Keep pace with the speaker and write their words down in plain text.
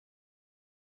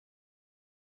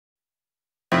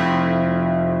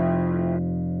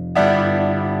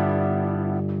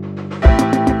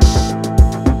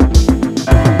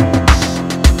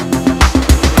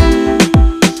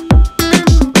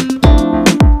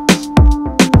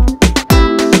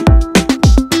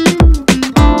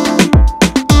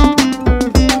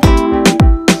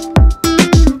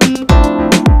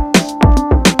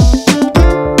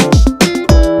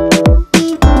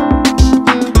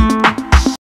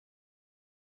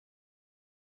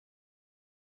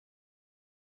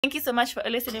so much for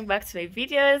listening back to my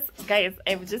videos, guys.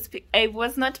 I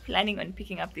was not planning on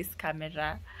picking up this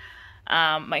camera,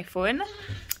 my phone.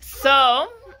 So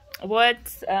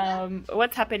what's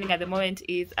happening at the moment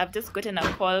is I've just gotten a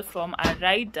call from a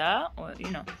rider, or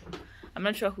I'm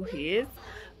not sure who he is,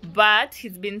 but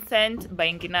he's been sent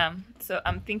by Ngina. So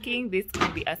I'm thinking this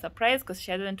could be a surprise because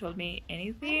she hasn't told me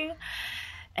anything,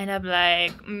 and I'm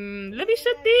like, let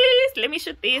me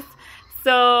shoot this.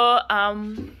 So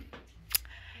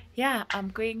yeah, I'm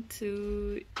going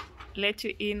to let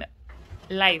you in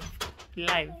live.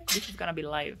 This is gonna be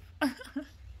live.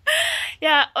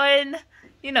 Yeah, on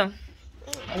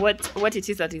what it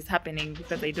is that is happening,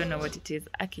 because I don't know what it is.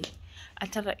 Okay,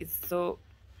 Atara is so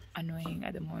annoying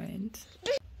at the moment.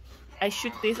 I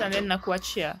shoot this and then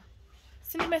nakuachia.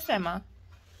 Si nimesema?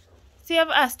 See, I've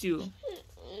asked you.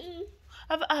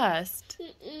 I've asked.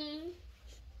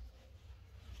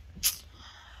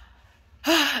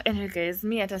 Anyway, guys,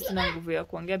 me hata sina nguvu ya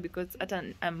kuongea because hata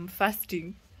I'm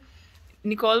fasting.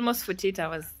 Niko almost 48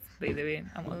 hours, by the way.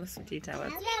 I'm almost 48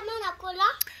 hours.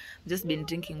 Just been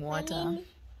drinking water.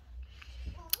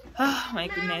 Oh my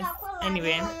goodness.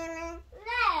 Anyway,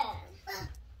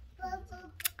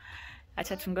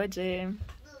 acha tungoje.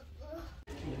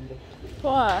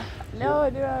 Poa, leo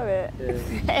ni wewe.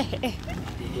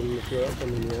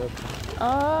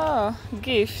 Oh,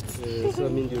 gift. So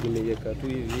mimi ndio nimeweka tu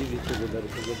hivi kugoda.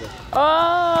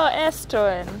 Oh,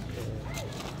 Aston.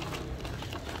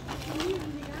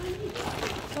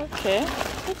 Okay.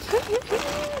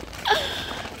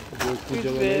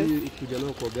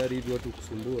 Kijana kwa gari hivi watu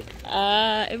kusumbua.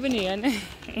 Hebu nione.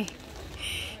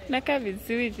 Nakaa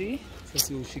vizuri.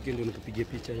 Sasa ushike ndio nikupige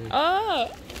picha yake. Oh.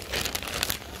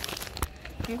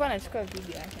 Nilikuwa nachukua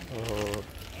video yake. Oh.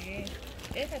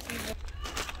 Tatizo.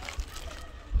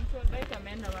 Mtu ambaye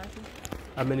ameenda wapi?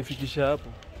 Amenifikisha hapo.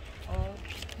 Oh,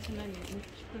 sina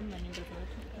nichukue maneno yote.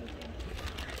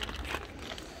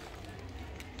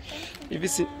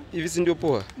 Hivi si ndio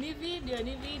poa? Ni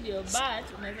video, but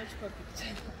unaweza chukua picha.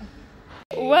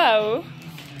 Wow.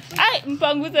 Ai,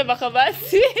 mpanguze baka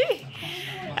basi.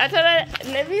 Atara,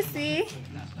 let me see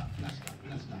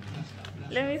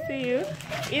you.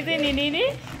 Hizi ni nini?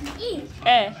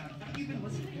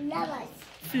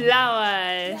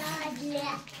 Flowers.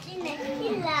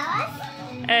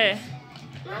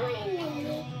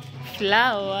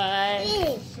 Flowers.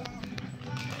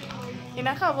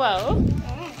 Inakaa wow.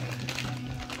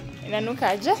 Inanuka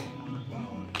aje?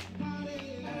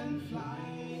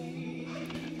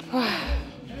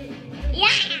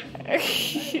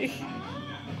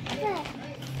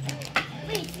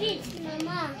 Wait,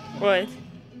 mama. What?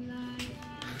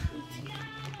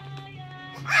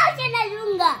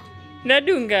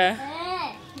 Nadunga?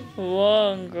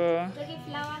 Uongo.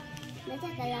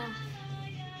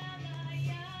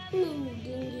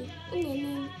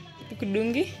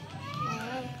 Kudungi?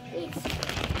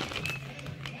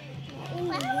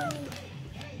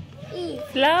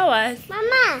 Flowers.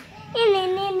 Mama,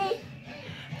 ini.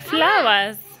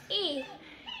 Flowers.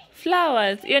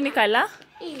 Flowers. Hiyo ni kala?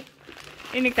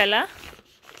 Ini kala?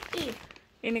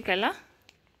 Ini kala?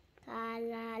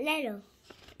 Kala lelo.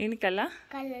 Ini kala?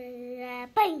 Kala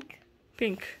pink.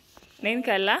 Pink. Na ini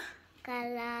kala?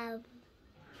 Kala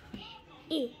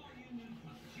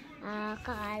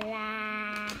kala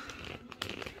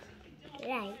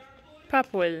right.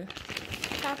 Purple.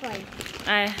 Purple.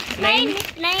 Ay, Nine.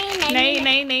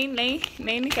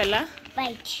 Ini kala?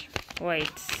 White.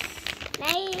 White.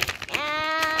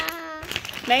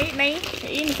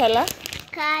 Ini kala?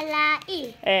 Kala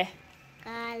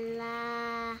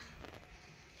Kala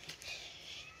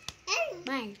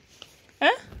man.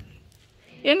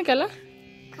 Ini kala?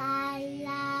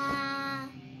 Kala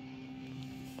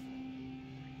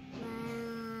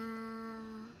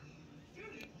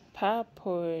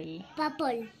Purple.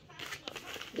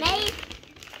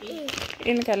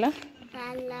 Ini kala?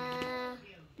 Kala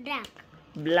black.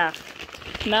 Black.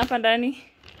 Na hapa ndani?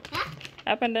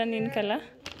 Hapa ndani ni kala?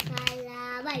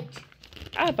 Kala white.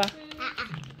 Hapa?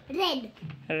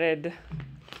 Red.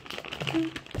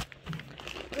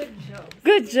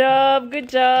 Good job.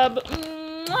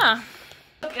 Mwah.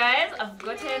 Guys, I've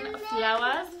gotten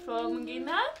flowers from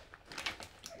Ngina.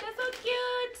 They're so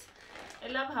cute. I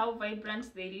love how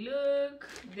vibrant they look.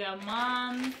 They're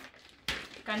moms.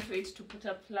 Can't wait to put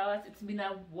up flowers. It's been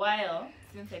a while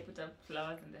since I put up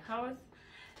flowers in the house.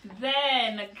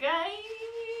 Then,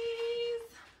 guys,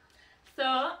 so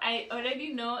I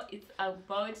already know it's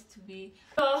about to be.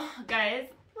 So, guys,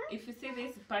 if you see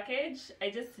this package, I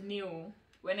just knew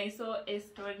when I saw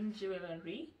Aston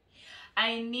jewelry.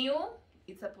 I knew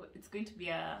it's going to be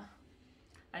a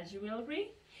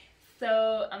jewelry.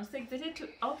 So I'm so excited to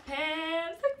open.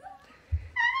 I'm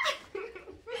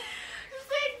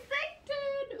so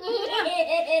excited.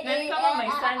 Then kama my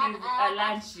son is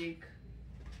allergic.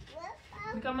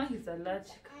 Kama he's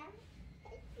allergic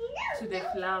to the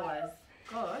flowers.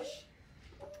 Gosh.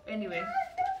 Anyway,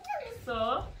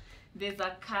 so there's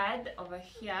a card over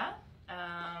here.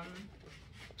 I'm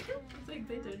so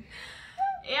excited.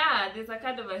 Yeah, there's a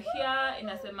card over here.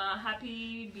 Inasema,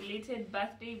 happy belated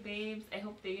birthday, babes. I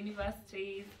hope the universe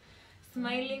stays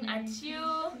smiling at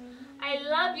you. I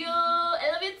love you.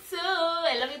 I love you too.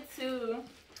 I love you too.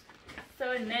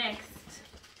 So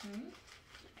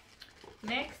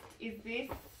next is this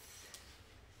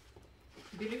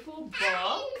beautiful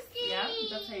box. Yeah,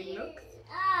 that's how it looks.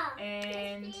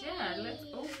 And yeah, let's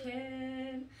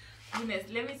open.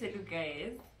 Goodness, let me tell you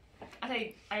guys.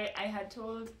 I had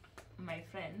told my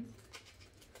friends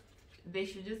they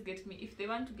should just get me, if they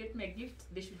want to get me a gift,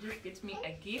 they should just get me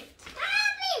a gift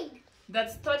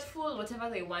that's thoughtful. Whatever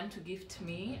they want to gift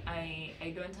me,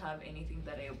 I don't have anything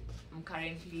that I'm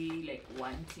currently like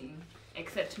wanting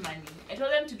except money. I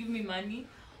told them to give me money,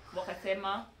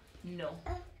 wakasema no,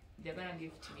 they're gonna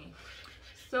gift me.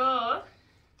 So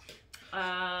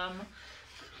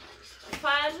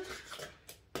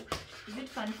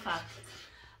fun fact,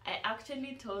 I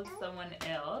actually told someone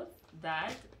else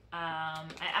that I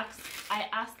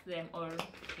asked them, or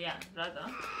yeah, rather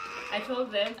I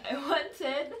told them I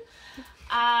wanted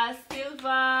a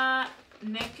silver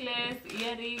necklace,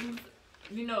 earrings,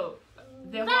 you know,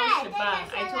 the whole shebang.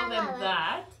 I told them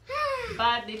that,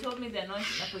 but they told me they're not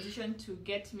in a position to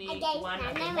get me one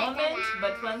at the moment,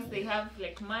 but once they have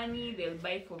like money, they'll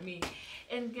buy for me.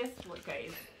 And guess what,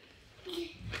 guys?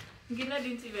 Gina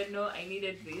didn't even know I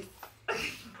needed this.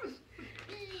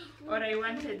 Or I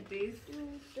wanted this.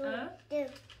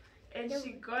 And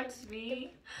she got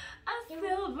me a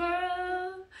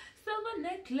silver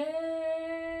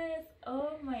necklace.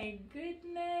 Oh my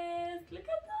goodness. Look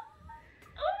at that.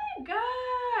 Oh my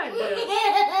god.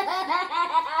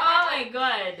 Oh my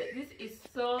god. This is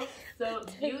so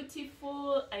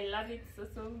beautiful. I love it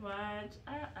so much.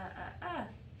 I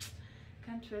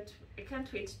can't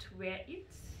wait to wear it.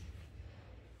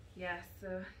 Yeah, so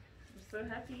I'm so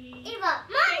happy. Thank you,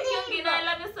 Gina. I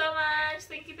love you so much.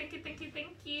 Thank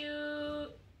you.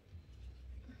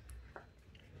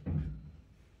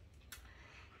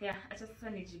 Yeah, acha sasa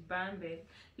nijibambe.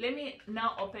 Let me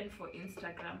now open for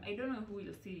Instagram. I don't know who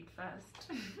will see it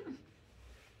first.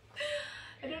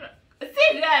 I don't know.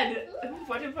 See dad.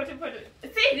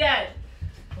 See dad.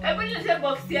 Hebu nilete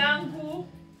box yangu.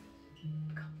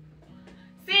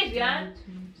 See dad.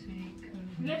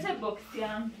 Nilete box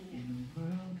yangu.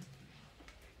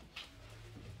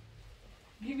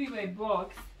 Give me my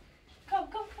box. Come.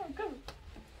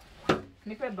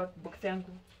 Nipe box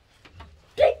yangu.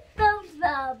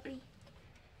 Bobby.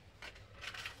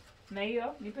 Na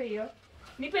hiyo, nipe hiyo.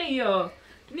 Nipe hiyo.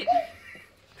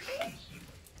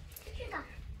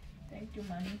 Thank you,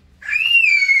 mommy.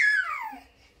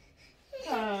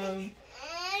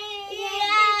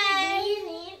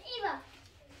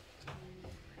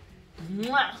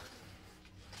 Mwah.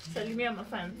 Salimia my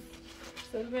fans.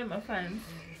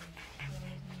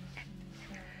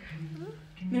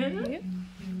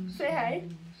 Say hi.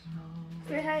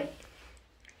 Say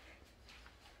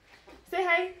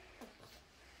hi.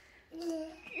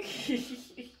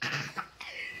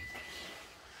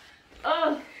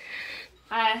 Oh,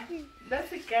 hi.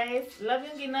 That's it, guys. Love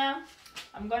you, Gina.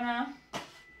 I'm gonna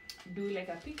do like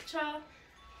a picture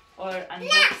or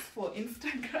unbox for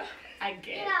Instagram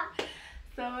again.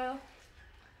 So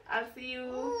I'll see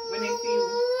you when I see you.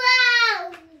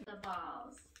 The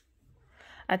balls.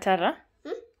 Atara,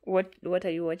 what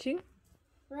are you watching?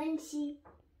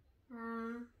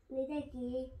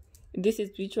 This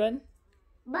is which one?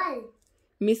 Ball.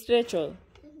 Miss Rachel.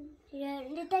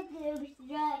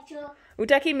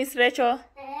 Utaki Miss Rachel?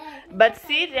 But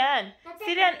Syrian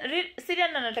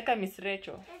anataka Miss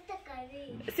Rachel.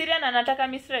 Syrian anataka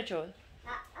Miss Rachel.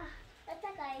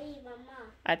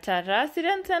 Atara,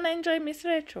 Syrian sana enjoy Miss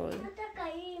Rachel.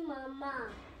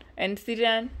 And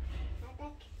Syrian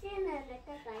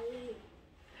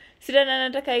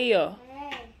anataka hiyo.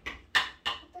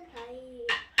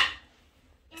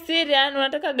 Syrian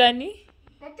unataka gani?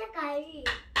 Nataka hii.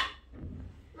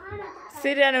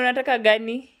 Syrian unataka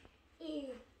gani?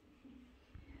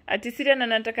 Ati Syrian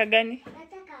anataka gani?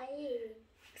 Nataka hii.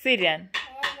 Syrian.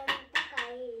 Nataka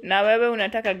hii. Na wewe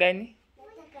unataka gani?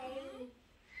 Nataka hii.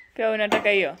 Pia unataka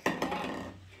hiyo?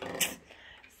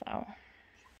 Sawa.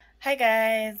 Hi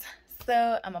guys.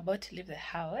 So I'm about to leave the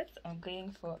house. I'm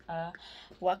going for a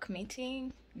work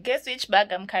meeting. Guess which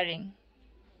bag I'm carrying?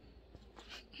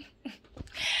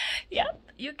 Yep,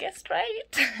 you guessed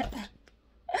right.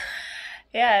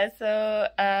 Yeah, so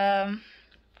I'm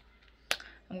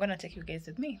gonna take you guys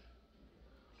with me.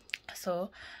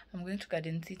 So I'm going to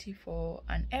Garden City for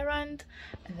an errand,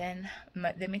 and then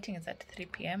the meeting is at 3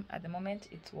 p.m. At the moment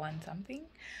it's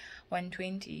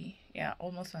 1:20, yeah,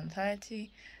 almost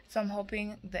 1:30. So I'm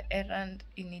hoping the errand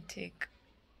it take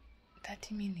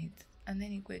 30 minutes and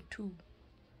then it go to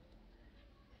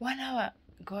 1 hour.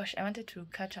 Gosh, I wanted to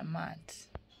catch a mat.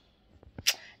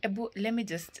 Let me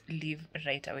just leave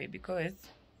right away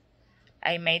because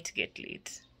I might get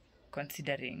late,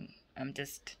 considering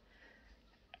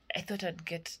I thought I'd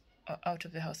get out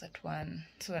of the house at 1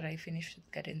 so that I finish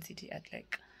with Garden City at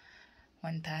like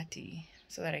 1:30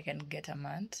 so that I can get a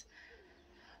mat.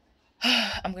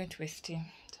 I'm going to waste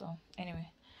time. So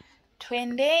anyway,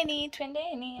 twendeni,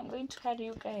 I'm going to carry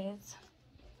you guys.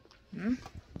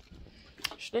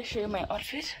 Should I show you my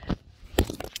outfit?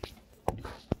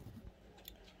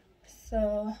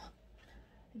 So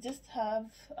I just have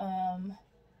a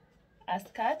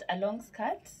long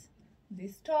skirt,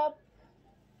 this top,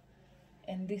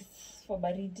 and this for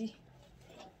baridi.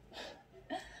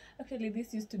 Actually,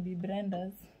 this used to be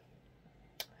Brenda's.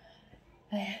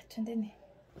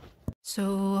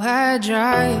 So I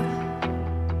drive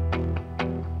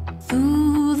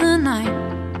through the night,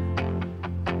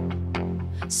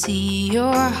 see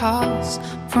your house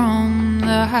from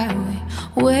the highway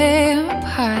way up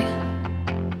high.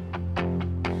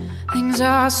 Things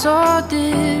are so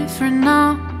different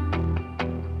now,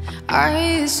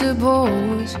 I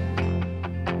suppose.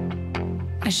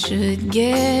 I should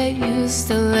get used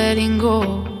to letting go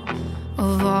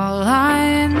of all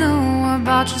I knew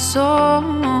about your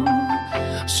soul.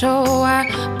 So I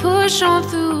push on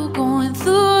through, going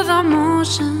through the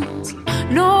motions,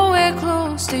 nowhere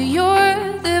close to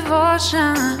your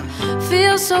devotion.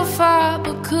 Feel so far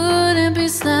but couldn't be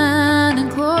standing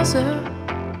closer.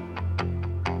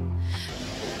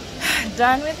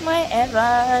 Done with my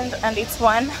errand, and it's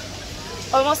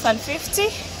almost 1:50.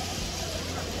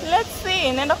 Let's see,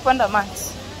 end up on the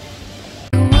mat.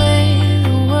 The way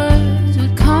the words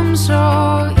would come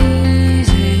so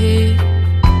easy.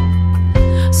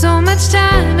 So much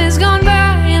time has gone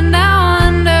by, and I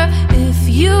wonder if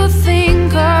you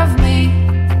think of me.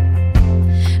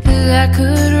 'Cause I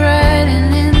could write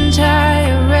an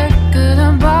entire record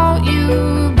about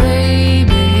you,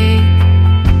 baby.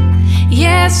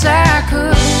 Yes, I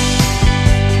could.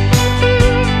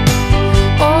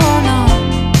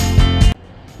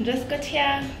 Just got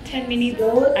here 10 minutes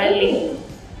early.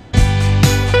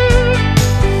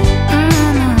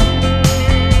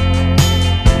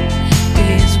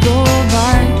 Days go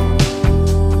by,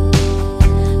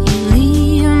 you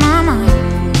leave my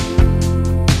mind.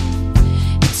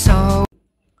 It's all.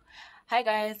 Hi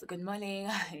guys, good morning.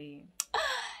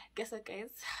 Guess what,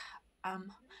 guys?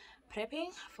 I'm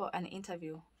prepping for an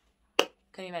interview.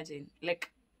 Can you imagine?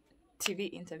 Like, TV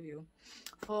interview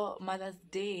for Mother's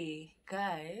Day,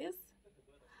 guys.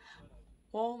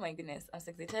 Oh my goodness, I'm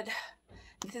so excited.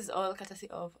 This is all courtesy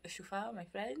of Shufa, my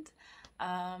friend.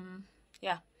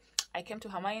 Yeah, I came to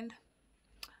her mind.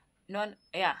 I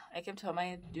came to her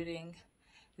mind during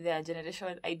their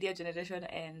idea generation,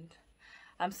 and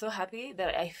I'm so happy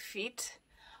that I fit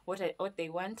what they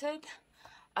wanted.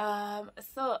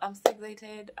 So I'm so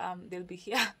excited. They'll be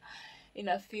here in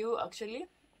a few, actually.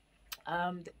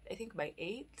 I think by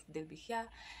 8 they'll be here.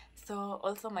 So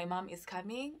also my mom is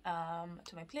coming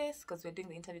to my place because we're doing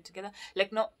the interview together.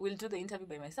 Like, no, we'll do the interview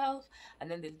by myself, and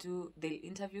then they'll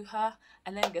interview her,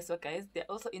 and then guess what, guys? They're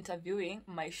also interviewing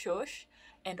my shosh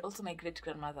and also my great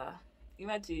grandmother.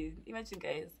 Imagine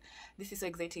guys, this is so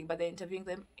exciting. But they're interviewing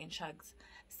them in shags.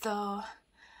 So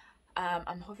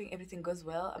I'm hoping everything goes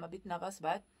well. I'm a bit nervous,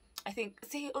 but I think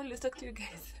let's talk to you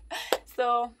guys.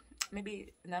 So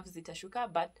maybe nerves zitashuka,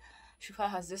 but Shufa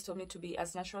has just told me to be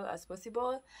as natural as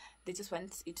possible. They just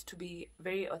want it to be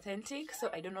very authentic. So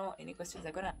I don't know any questions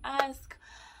they're gonna ask.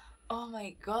 Oh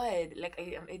my god, like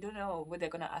I don't know what they're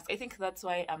gonna ask. I think that's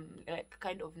why I'm like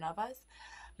kind of nervous,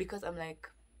 because I'm like,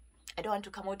 I don't want to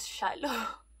come out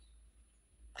shallow.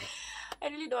 I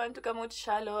really don't want to come out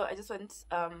shallow. I just want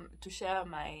to share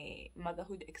my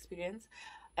motherhood experience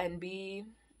and be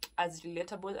as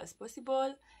relatable as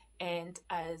possible and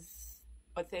as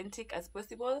authentic as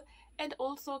possible, and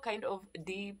also kind of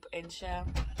deep, and share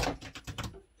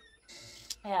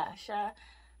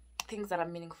things that are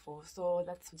meaningful. So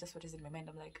that's just what is in my mind.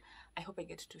 I'm like, I hope I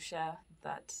get to share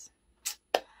that.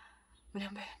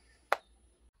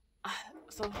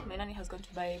 So my nanny has gone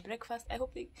to buy breakfast. I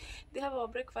hope they have our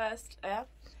breakfast.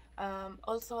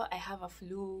 Also I have a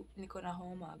flu, Nikona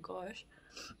home. Oh gosh,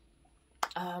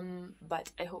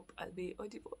 But I hope I'll be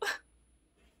audible.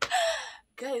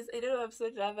 Guys, I don't know, I'm so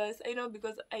nervous. I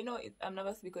know I'm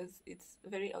nervous because it's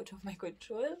very out of my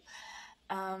control.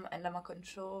 And I'm a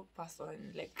control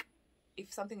person. Like,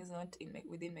 if something is not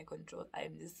within my control,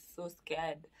 I'm just so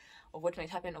scared of what might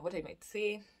happen or what I might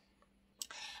say.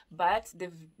 But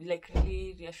they've like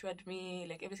really reassured me,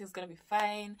 like everything's gonna be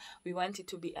fine. We want it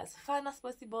to be as fun as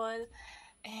possible.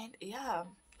 And yeah,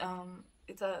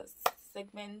 it's a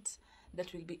segment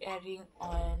that will be airing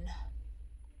on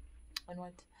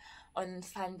what? On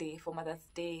Sunday for Mother's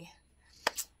Day.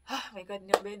 Oh my god,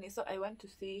 so I want to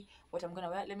see what I'm gonna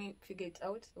wear. Let me figure it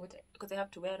out, because I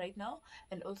have to wear right now,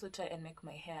 and also try and make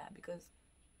my hair, because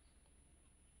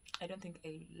I don't think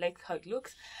I like how it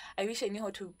looks. I wish I knew how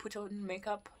to put on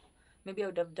makeup. Maybe I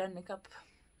would have done makeup,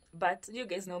 but you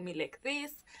guys know me like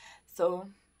this, so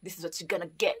this is what you're gonna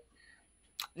get.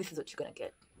 This is what you're gonna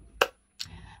get.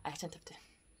 I can't have to.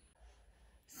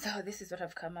 So this is what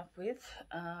I've come up with.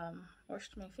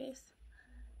 Washed my face,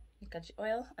 Nikaji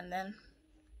oil, and then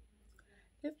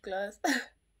lip gloss. I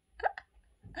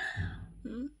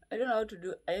don't know how to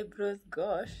do eyebrows,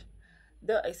 gosh.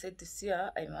 Though I said this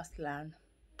year I must learn.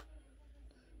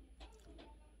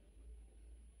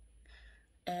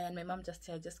 And my mom just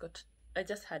here, I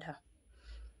just had her.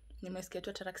 Nimesikia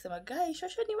tu atakisema, "Guy,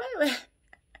 shosho ni wewe."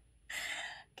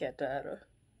 Kiataro.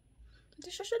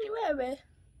 Ndi shosho ni wewe.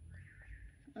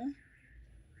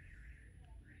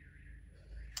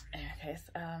 Anyway, guys,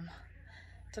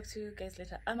 talk to you guys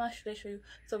later. Should I show you?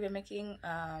 So we're making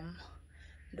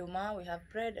nduma. We have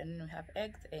bread, and then we have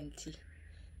eggs and tea.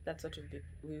 That's what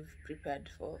we've prepared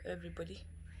for everybody.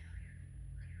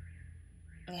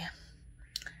 Yeah,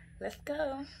 let's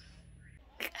go,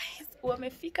 guys.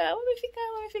 Wamefika.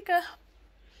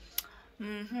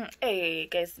 Hey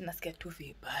guys, nasikia tu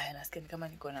vibaya. Nasikia kama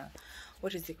niko na,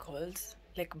 what is it called?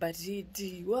 Like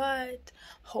baridi, what?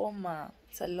 Homa.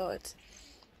 It's a lot.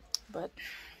 But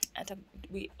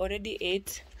we already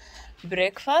ate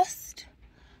breakfast.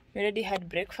 We already had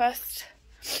breakfast.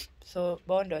 So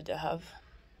bound what I have.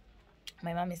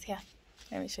 My mom is here.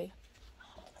 Let me show you.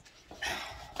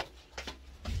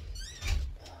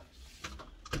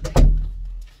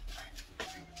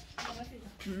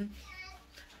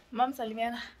 Mom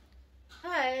salimiana.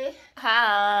 Hi.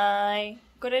 Hi.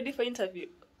 Go ready for interview?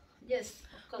 Yes.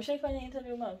 Ushaifanya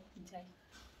interview, mom?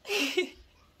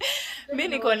 Mimi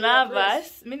niko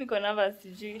nervous.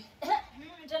 Sijui.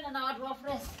 Tena na watu wa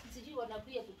fresh. Sijui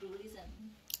wanakuja kutuuliza.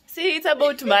 See, it's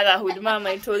about motherhood, mom.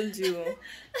 I told you.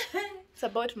 It's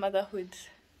about motherhood.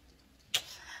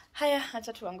 Haya,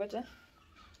 acha tuangoje.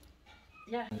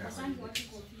 Yeah.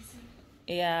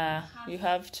 Yeah, you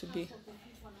have to be.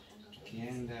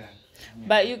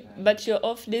 But your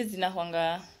off days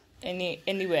inakuanga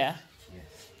anywhere.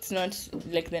 Yes. It's not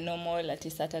like the normal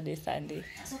at Saturday, Sunday.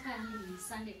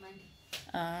 Sunday, Monday.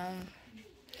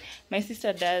 My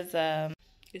sister does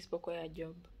this bokoya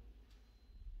job.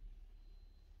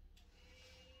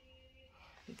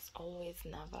 It's always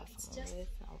nervous.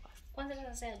 Kwanza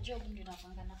sasa job ndio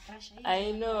nakuanga na pressure.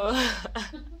 I know.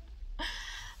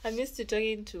 I'm used to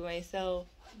talking to myself.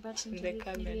 But in the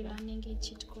camera.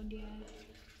 Cheat code ya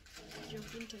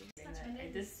job interview.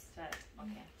 I just start.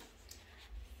 Okay.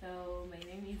 So my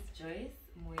name is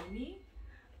Joyce Mweni,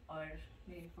 or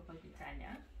maybe Papa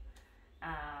Britannia.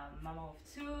 Mama of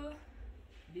 2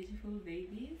 beautiful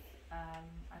babies,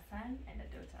 a son and a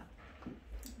daughter.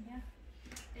 Yeah.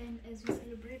 And as we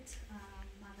celebrate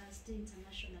Mother's Day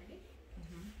internationally,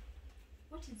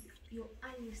 what is your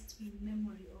earliest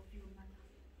memory of your mother?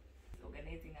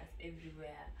 Organizing us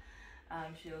everywhere.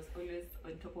 She was always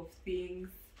on top of things.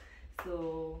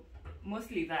 So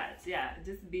mostly that, yeah,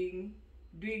 just doing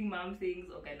mom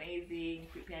things, organizing,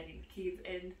 preparing kids.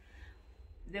 And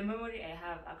the memory I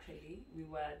have, actually, we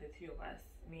were the 3 of us,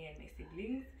 me and my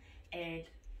siblings, and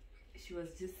she was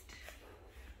just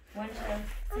one child,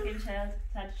 second child,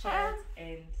 third child,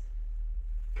 and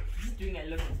just doing a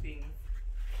lot of things.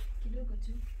 Kidogo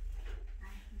tu.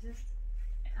 Just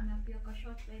anapia kwa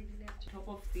short way left. Top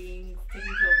of things,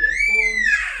 taking care of their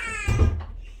home.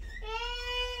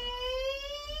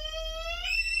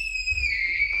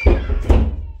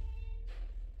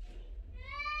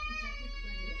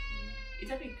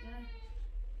 It's a big guy.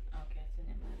 Okay, so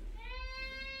never mind.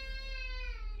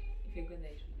 If you go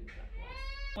there, it will be worse.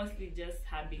 Mostly just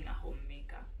her being a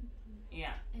homemaker.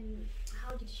 Yeah. And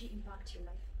how did she impact your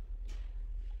life?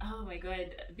 Oh my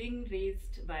god, being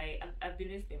raised by, I've been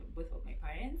raised by both of my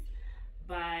parents,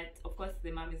 but of course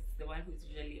the mom is the one who's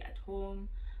usually at home.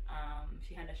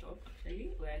 She had a shop,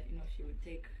 actually, where she would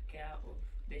take care of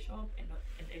the shop and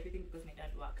everything, because my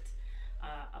dad worked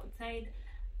outside.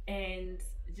 and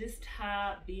just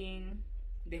her being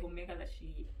the homemaker that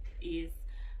she is,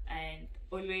 and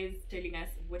always telling us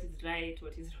what is right,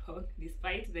 what is wrong,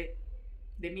 despite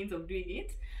the means of doing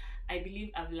it. I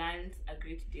believe I've learned a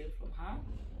great deal from her,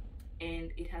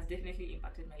 and it has definitely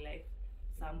impacted my life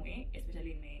some way,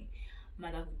 especially in my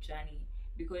motherhood journey,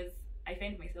 because I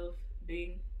find myself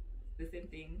doing the same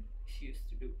thing she used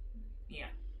to do. Yeah.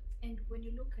 And when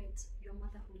you look at your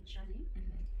motherhood journey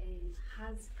and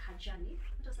her journey,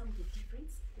 what are some of the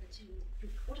difference that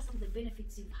what are some of the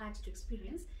benefits you've had to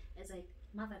experience as a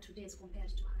mother today as compared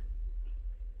to her?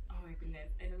 Oh my goodness,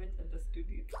 I haven't understood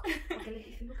it. Okay, like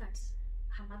if you look at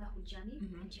her motherhood journey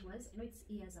and yours, I know it's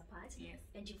years apart, yes,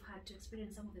 and you've had to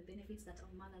experience some of the benefits that our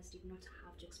mothers did not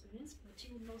have to experience, but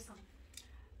you know some.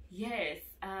 Yes,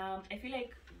 I feel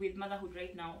like with motherhood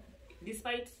right now,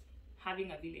 despite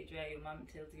having a village where your mom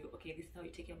tells you, okay, this is how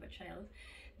you take care of a child,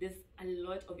 there's a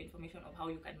lot of information of how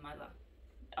you can mother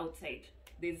outside.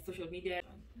 There's social media.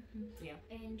 Yeah.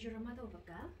 And you're a mother of a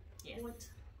girl. Yes. What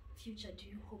future do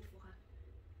you hope for her?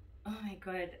 Oh my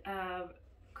god.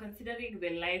 Considering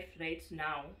the life right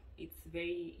now, you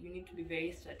need to be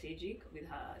very strategic with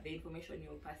the information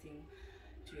you're passing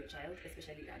to your child,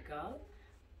 especially a girl.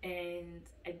 And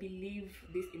I believe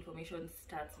this information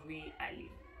starts way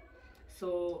early.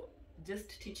 So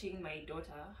just teaching my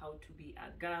daughter how to be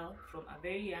a girl from a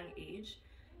very young age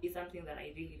is something that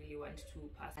I really, really want to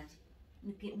pass.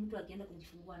 Mtu akienda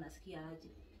kujifungua nasikia aje.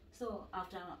 So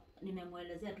after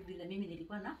nimemwelezea tu vile mimi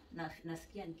nilikuwa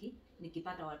nasikia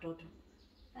nikipata watoto.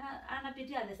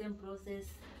 Anapitia the same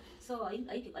process. So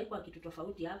haikuwa kitu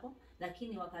tofauti hapo,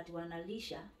 lakini wakati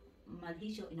wanalisha,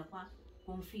 malisho inakuwa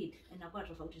kumfeed inakuwa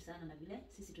tofauti sana na vile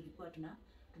sisi tulikuwa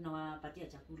tunawapatia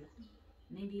chakula.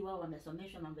 Maybe wao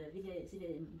wamesomeshwa mambo ya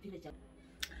vile chakula.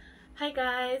 Hi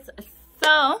guys,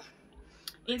 so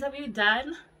interview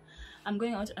done. I'm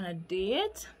going out on a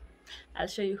date. I'll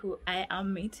show you who I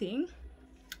am meeting.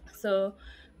 So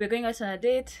we're going out on a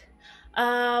date.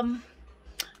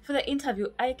 For the interview,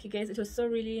 guys, it was so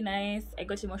really nice. I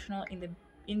got emotional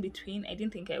in between. I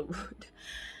didn't think I would.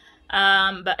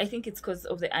 But I think it's because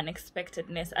of the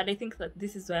unexpectedness, and I think that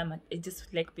this is why I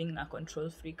just like being a control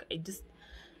freak. I just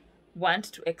want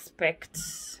to expect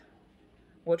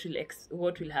what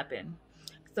will happen.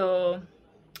 So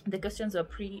the questions were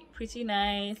pretty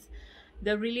nice.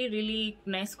 They're really, really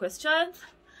nice questions,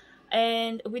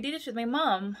 and we did it with my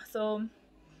mom. So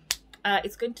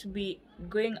it's going to be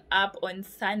going up on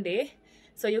Sunday,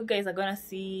 so you guys are gonna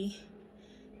see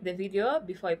the video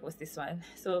before I post this one.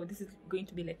 So this is going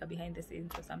to be like a behind the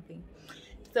scenes or something.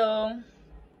 So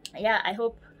yeah, I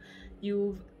hope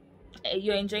you're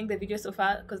enjoying the video so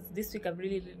far, because this week I've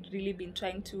really been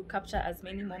trying to capture as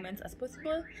many moments as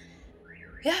possible.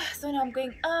 Yeah, so now I'm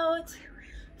going out.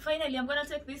 Finally, I'm gonna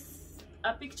take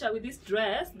a picture with this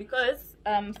dress, because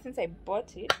since I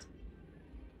bought it,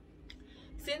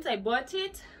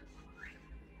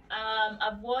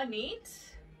 I've worn it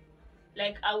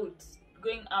like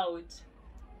going out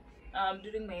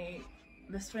during my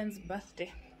best friend's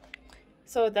birthday.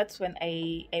 So that's when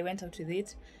I went out with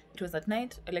it. It was at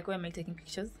night. Like, why am I taking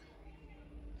pictures?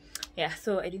 Yeah,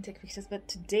 so I didn't take pictures, but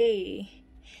today,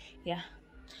 yeah.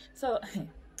 So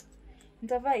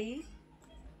nitavai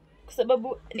kwa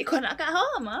sababu niko na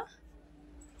kahoma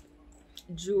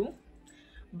juu,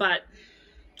 but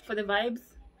for the vibes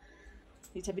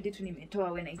itabidi tu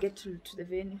nimetoa when I get to the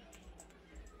venue.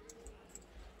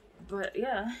 But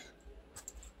yeah,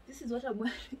 this is what I'm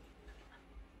wearing.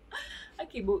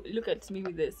 Akibo, look at me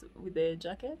with the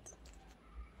jacket.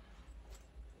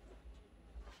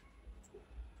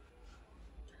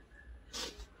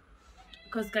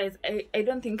 Because guys, I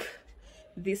don't think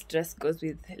this dress goes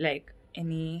with like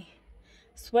any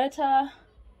sweater.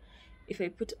 If I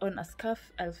put on a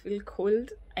scarf, I'll feel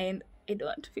cold, and I don't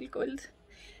want to feel cold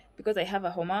because I have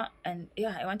a homa, and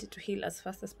yeah, I want it to heal as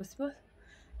fast as possible.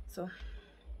 So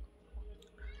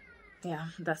yeah,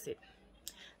 that's it.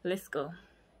 Let's go.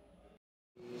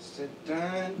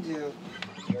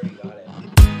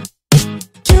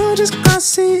 You just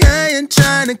classy, I ain't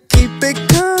trying to keep it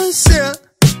concealed.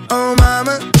 Oh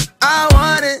mama, I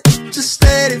want it, just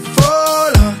let it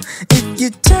fall off. If you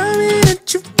tell me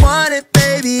that you want it,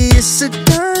 baby, it's a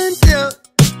done deal.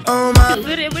 Oh mama.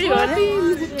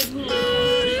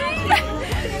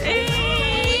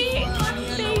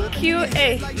 Thank you.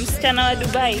 Hey, msichana wa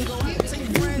Dubai.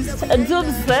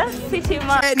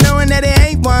 Knowing that it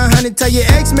ain't 100, tell your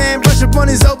ex-man brush up on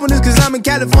his openers, cause I'm in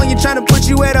California trying to put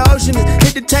you where the ocean is.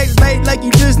 Hit the text late like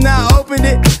you just now opened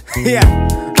it. Yeah,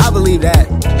 I believe that.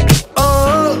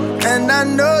 Oh, and I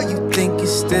know you think you're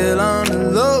still on the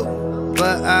low,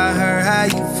 but I heard how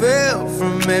you feel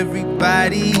from from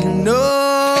everybody you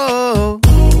know.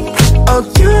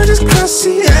 Oh, you're just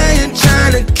classy and you're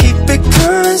trying to keep it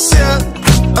concealed.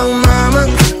 Oh mama,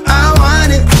 I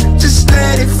want it, just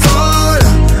let it fall.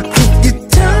 If you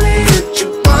tell me that you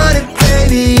want it,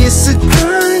 baby, it's a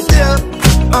done deal.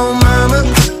 Oh mama,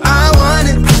 I want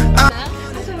it.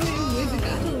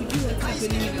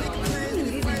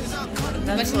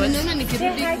 That's what.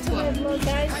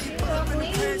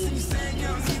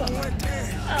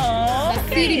 Oh,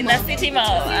 okay. Na city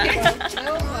mama.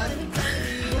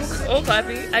 Oh,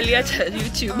 papi, aliacha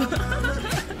YouTube.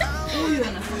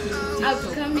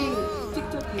 Upcoming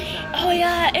TikTok user. Oh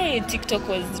yeah, hey, TikTok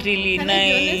was really Can nice.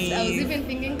 I be honest? I was even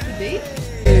thinking today.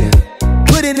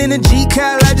 Put it in a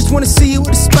G-Cal, I just wanna see you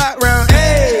with a spot round.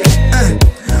 Hey,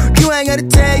 you ain't gotta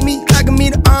tag me, I can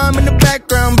meet an arm in the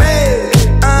background, babe.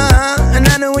 And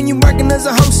I know when you working as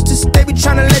a hostess, they be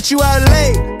tryna let you out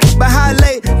late. But how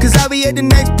late? Cause I'll be at the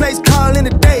next place calling a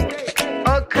date.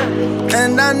 Okay.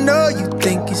 And I know you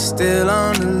think you're still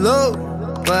on the low,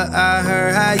 but I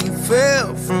heard how you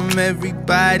feel from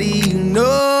everybody you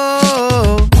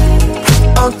know.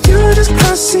 Oh, you're just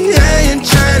classy and you're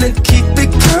trying to keep it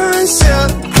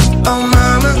concealed. Oh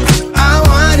mama, I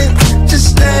want it,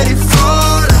 just let it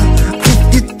fall.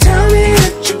 If you tell me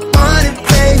that you want it,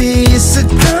 baby, it's a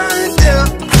done deal.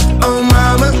 Oh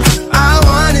mama, I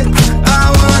want it, I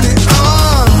want it.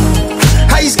 Oh,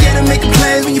 how you scared of making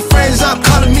plans when your friends are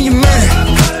calling me your man?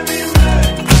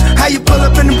 How you pull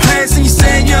up in the pants and you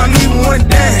saying you don't even want to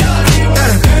dance?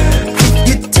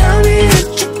 You tell me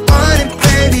that you want it,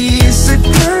 baby, it's a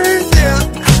done deal.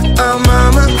 Oh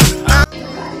mama,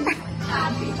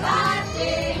 Happy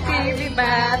birthday, happy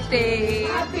birthday,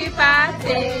 happy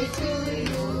birthday to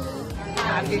you.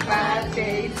 Happy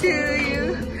birthday to you.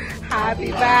 Happy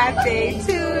birthday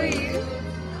to you.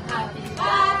 Happy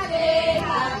birthday,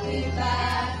 happy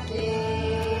birthday.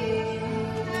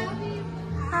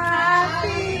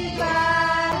 Happy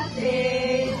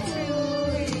birthday to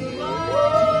you.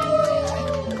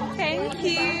 Thank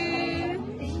you.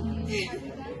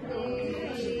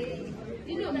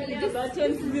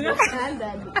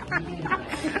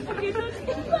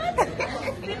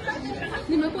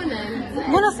 Nimekuwa na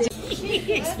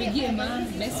Sipigie mom,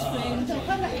 best friend.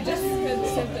 Just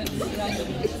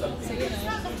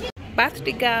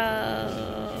Birthday girl.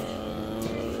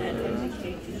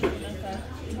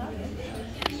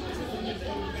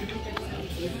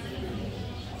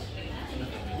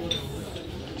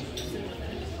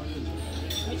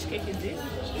 Which cake is this?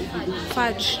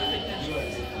 Fudge.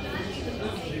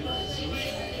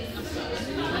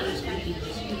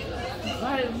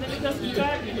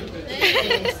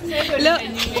 Look,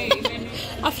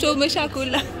 after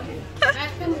umeshakula.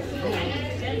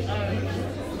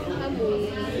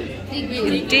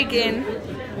 Dig in.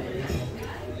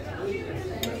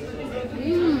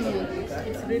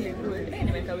 It's really good.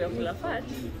 Nimekawia kula fat.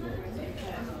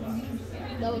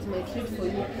 That was my treat for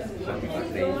you.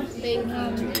 Thank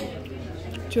you.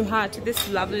 To her, to this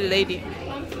lovely lady.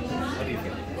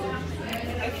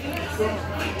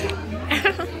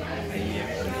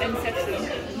 And sexy.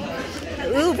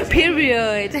 Ooh,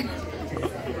 period.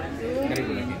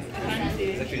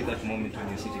 It's actually that moment when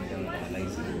you're sitting down and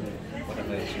analyzing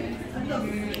whatever you shoot,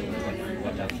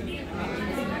 what actually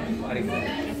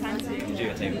enjoy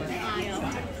your time.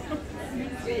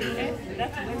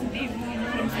 That's what's deep.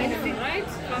 From sexy, right?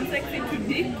 From sexy to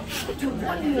deep. To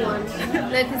what you want.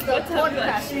 Like it's the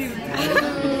podcast.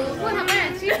 What have I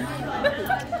achieved?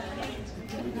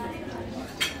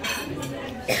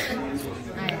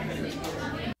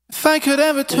 if I could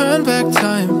ever turn back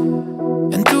time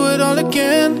and do it all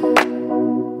again,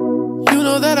 you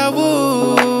know that I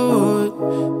would,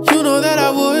 you know that I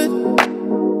would.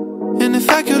 And if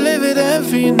I could live it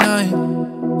every night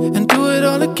and do it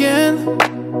all again,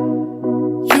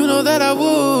 you know that I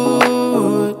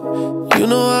would, you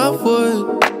know I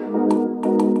would.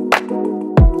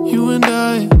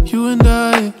 You and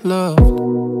I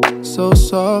loved so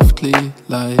softly,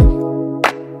 like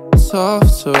soft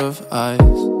serve ice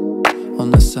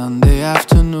on a Sunday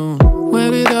afternoon. Where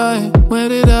did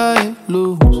I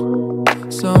lose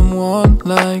someone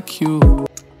like you?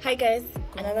 Hi guys,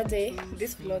 another day.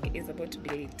 This vlog is about to be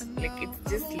lit. Like it's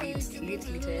just latest.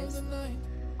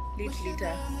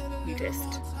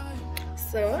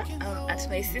 So I'm at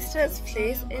my sister's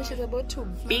place and she's about to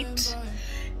beat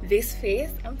this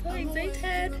face. I'm so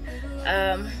excited.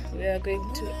 We are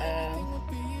going to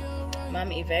a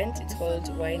mom event. It's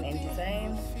called Wine and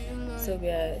Design. So we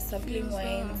are sampling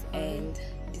wines and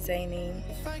designing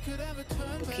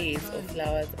bouquets of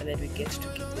flowers, and then we get to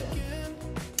keep them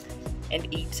and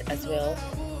eat as well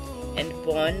and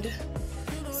bond.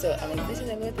 So I'm excited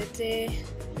about the day.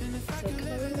 So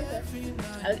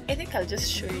I think I'll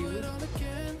just show you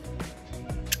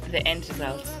the end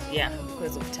result. Yeah,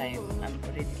 because of time, I'm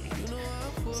already late.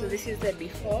 So this is the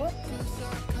before,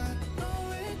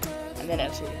 and then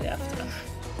I'll show you the after.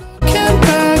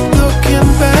 Looking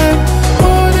back,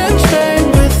 on a train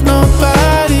with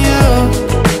nobody else.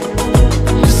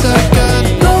 'Cause I got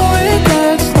no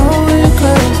regrets, no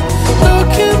regrets.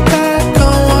 Looking back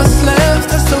on what's left,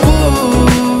 that's the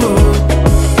wood.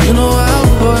 You know I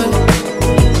would.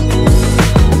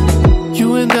 You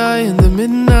and I in the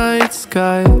midnight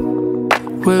sky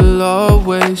will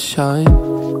always shine.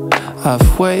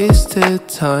 I've wasted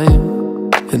time,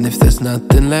 and if there's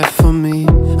nothing left for me,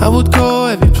 I would go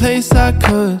every place I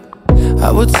could.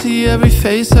 I would see every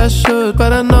face I should,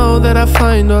 but I know that I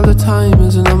find all the time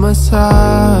isn't on my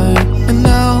side. And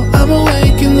now I'm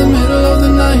awake in the middle of the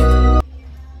night.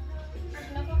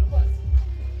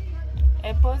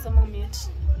 Pause a moment.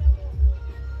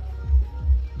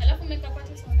 Alafu makeup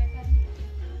artist onekana.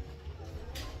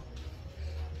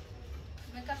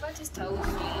 Makeup artist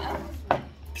haufi.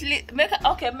 Please,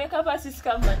 makeup artist,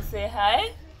 come and say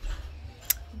hi.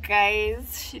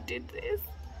 Guys, she did this.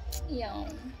 Yeah.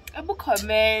 Abu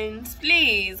comments,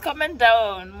 please comment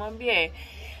down. Mwambie,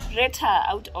 rate her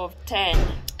out of 10.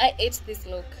 I ate this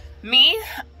look. Me,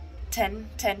 10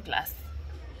 plus.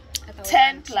 I thought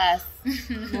 10 plus.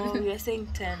 No, we are saying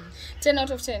 10. 10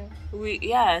 out of 10.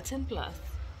 10 plus.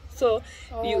 So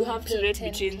you have to okay, rate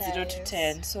 10 between 0 to plus.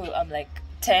 10. So I'm like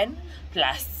 10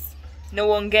 plus. No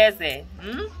ongeze.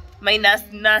 Minus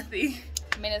nothing.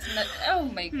 Minus not. Oh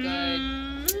my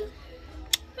god.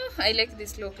 Oh, I like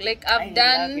this look. Like I've I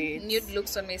done love it. nude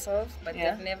looks on myself, but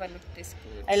Yeah. they've never looked this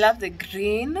good. I love the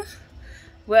green.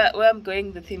 Where I'm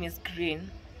going, the theme is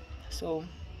green. So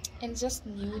And just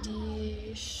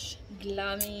nudish,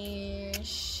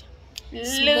 glamish, look.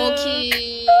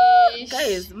 smoky.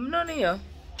 Guys, mnono hiyo.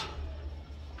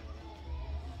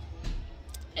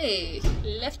 Hey,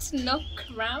 left no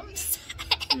crumbs.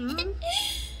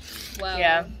 Wow.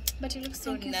 Yeah. But you look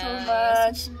so Thank you nice. so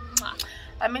much. Mwah.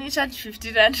 I mean, you charge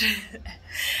 1,500.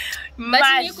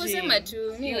 But you kusema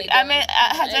tu, me, I mean,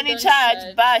 I Hajani don't charged,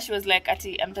 charge. but she was like,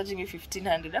 Ati, I'm charging you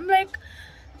 1,500. I'm like,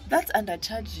 that's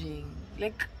undercharging.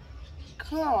 Like,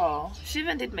 girl, she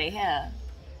even did my hair.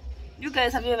 You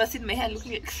guys, have you ever seen my hair look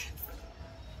like?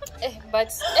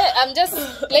 But I'm just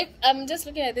like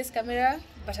looking at this camera,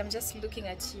 but I'm just looking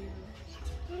at you.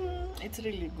 It's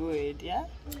really good, yeah?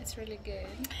 It's really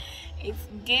good. It's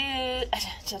good.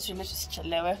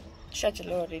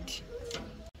 Shachelewa already.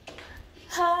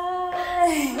 Hi.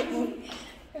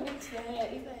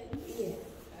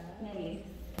 Nelly.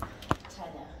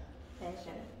 Tanya.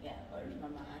 Yeah, or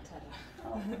Mama Tara.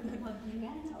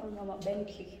 Or Mama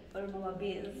Bentley or Mama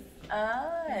Biz.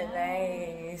 Ah,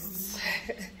 nice.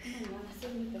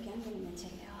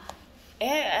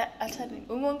 Atani.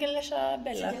 Umongelesha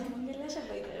Bella.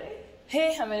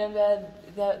 Hey,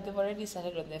 they've already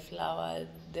started on the flower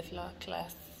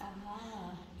class.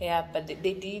 Yeah, but they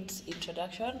did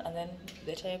introduction, and then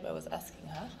the time I was asking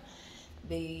her,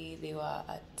 they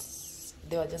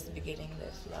were just beginning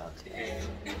the flower class.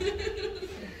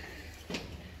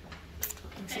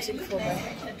 I'm sitting for my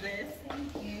address.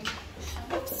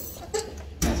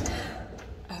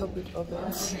 I hope it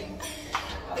opens.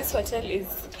 This hotel is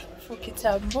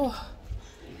Fukitambo.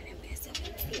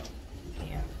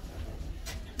 Yeah.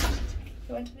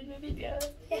 You want to be in my video?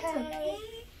 Yeah.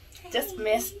 Just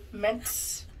met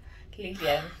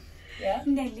Lillian. Yeah?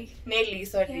 Nelly,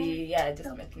 sorry. Yeah, I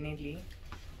just met Nelly.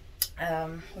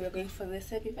 We are going for the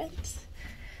same event.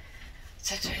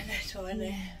 I'm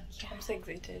so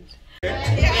excited.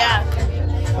 Yeah.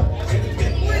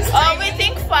 Oh, we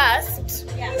think fast.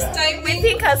 Yeah. We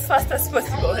think as fast as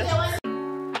possible.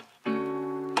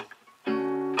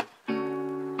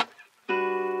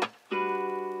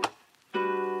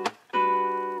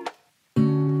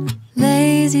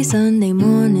 Lazy Sunday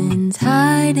mornings,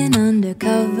 hiding under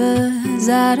covers.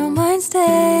 I don't mind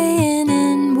staying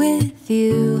in with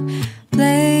you.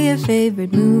 Play your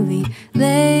favorite movie,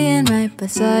 laying right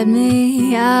beside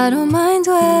me. I don't mind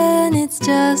when it's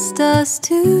just us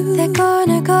two. That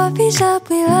corner coffee shop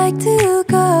we like to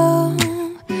go.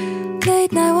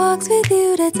 Late night walks with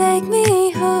you to take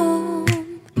me home.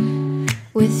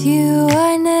 With you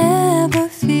I never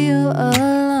feel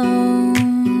alone.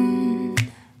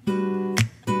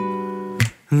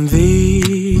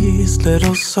 These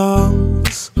little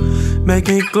songs make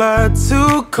me glad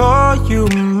to call you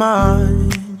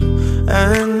mine.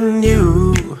 And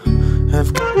you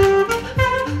have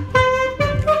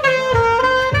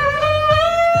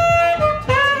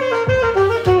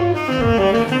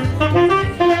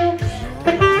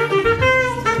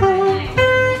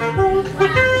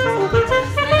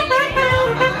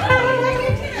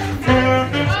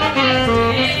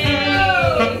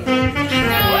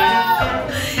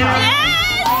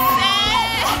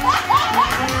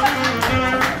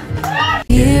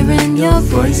your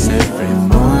voice every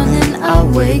morning. I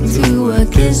wake to a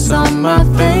kiss on my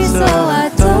face, so I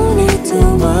don't need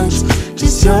too much.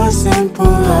 Just your simple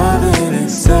love and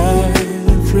it's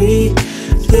everything.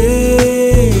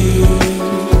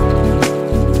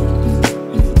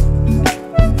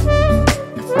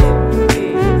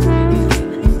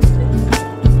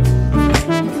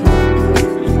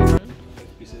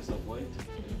 Pieces of white,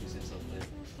 pieces of red.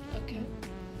 Okay.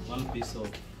 One piece of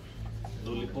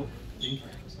lollipop, pink,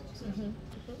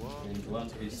 and one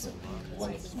piece of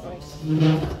white.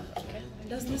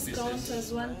 Does this count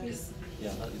as one piece?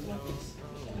 Yeah, that is one piece.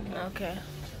 Okay.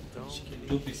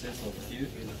 2 pieces of kiwi,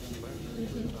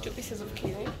 2 pieces of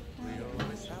kiwi.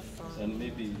 and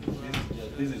maybe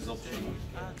this is optional.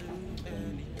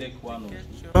 And take one or two.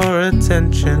 Your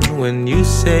attention when you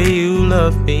say you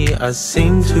love me, I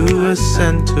seem to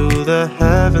ascend to the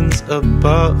heavens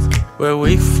above, where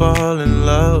we fall in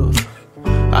love.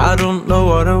 I don't know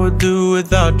what I would do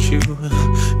without you,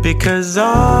 because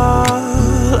all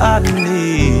I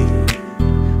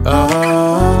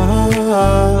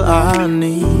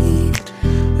need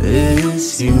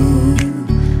is you.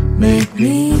 Make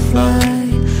me fly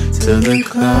to the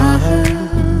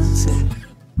clouds.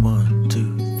 1,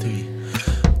 2, 3.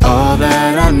 All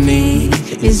that I need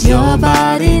is your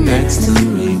body next to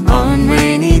me on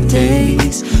rainy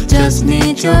days. Just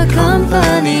need your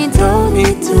company, don't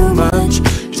need too much.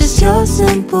 Just your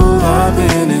simple love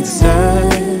and it's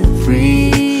everything.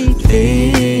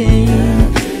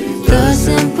 The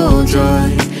simple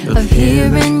joy of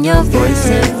hearing your voice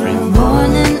every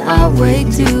morning. I wake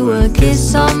to a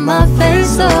kiss on my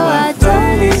face, so I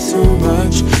don't need too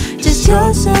much. Just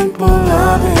your simple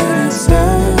love and it's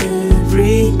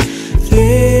everything.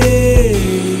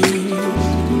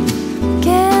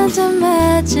 Can't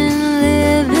imagine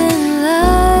living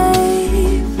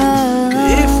life alone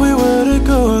if we were to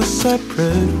go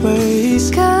separate ways.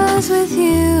 'Cause with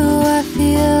you I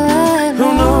feel like who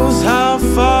knows how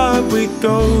far we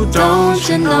go. Don't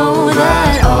you know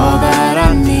that all that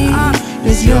I need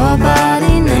is your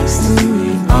body next to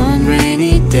me on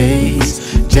rainy days.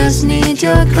 Just need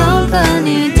your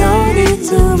company,